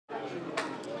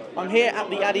I'm here at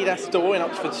the Adidas store in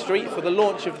Oxford Street for the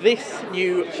launch of this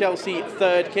new Chelsea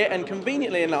third kit, and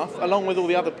conveniently enough, along with all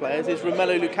the other players, is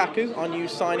Romelu Lukaku, our new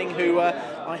signing, who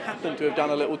I happen to have done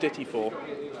a little ditty for,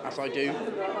 as I do.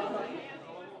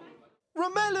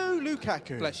 Romelu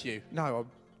Lukaku. Bless you. No,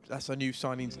 that's a new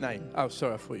signing's name. Oh,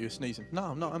 sorry, I thought you were sneezing. No,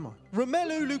 I'm not, am I?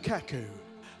 Romelu Lukaku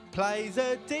plays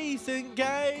a decent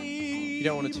game. You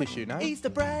don't want a tissue, no? He's the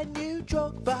brand new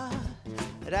Drogba.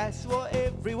 That's what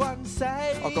everyone's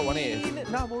saying. I've got one here.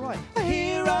 No, I'm all right. A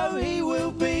hero he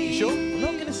will be. You sure? I'm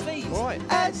not going to sneeze. All right.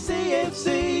 At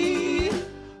CFC,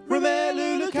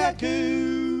 Romelu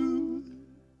Lukaku.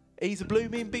 He's a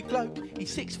blooming big bloke.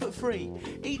 He's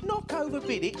 6'3". He'd knock over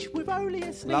Vidic with only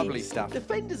a sneeze. Lovely stuff.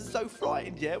 Defenders are so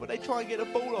frightened, yeah, when they try and get a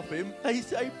ball off him, they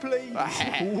say please.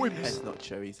 Wimps. That's not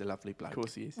true. He's a lovely bloke. Of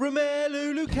course he is.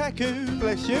 Romelu Lukaku,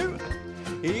 bless you.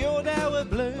 You're now a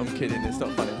blue. I'm kidding. It's not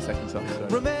funny in the second song. Sorry.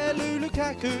 Romelu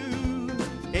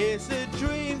Lukaku, it's a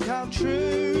dream come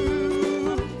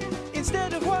true.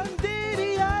 Instead of one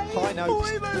DDA, high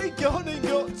notes. we've only gone and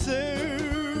got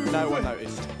two. No one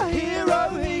noticed. A hero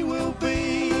he will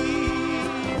be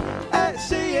at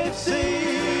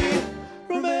CFC.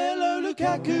 Romelu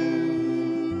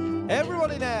Lukaku.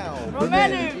 Everybody now.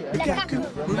 Romelu Lukaku.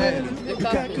 Romelu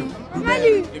Lukaku.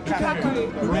 Romelu Lukaku.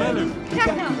 Romelu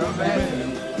Lukaku.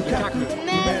 Lukaku.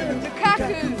 Romelu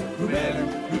Lukaku. Romelu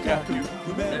Lukaku.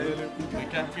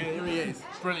 Lukaku, here he is.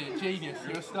 Brilliant, genius.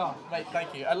 You're a star. Mate,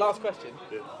 thank you. Last question.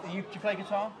 Yeah. Do you play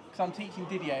guitar? Because I'm teaching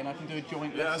Didier and I can do a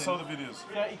joint lesson. Yeah, I saw the videos.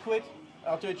 30 quid?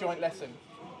 I'll do a joint lesson.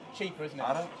 Cheaper, isn't it?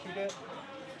 I don't- Should we do it?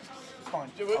 It's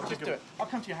fine. Just do it. I'll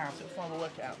come to your house. It's fine. We'll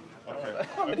work it out. Okay.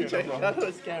 I'm only Okay, no joking. problem. I thought it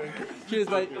was scary. Cheers,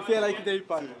 mate. See you later, dude.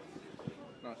 Bye.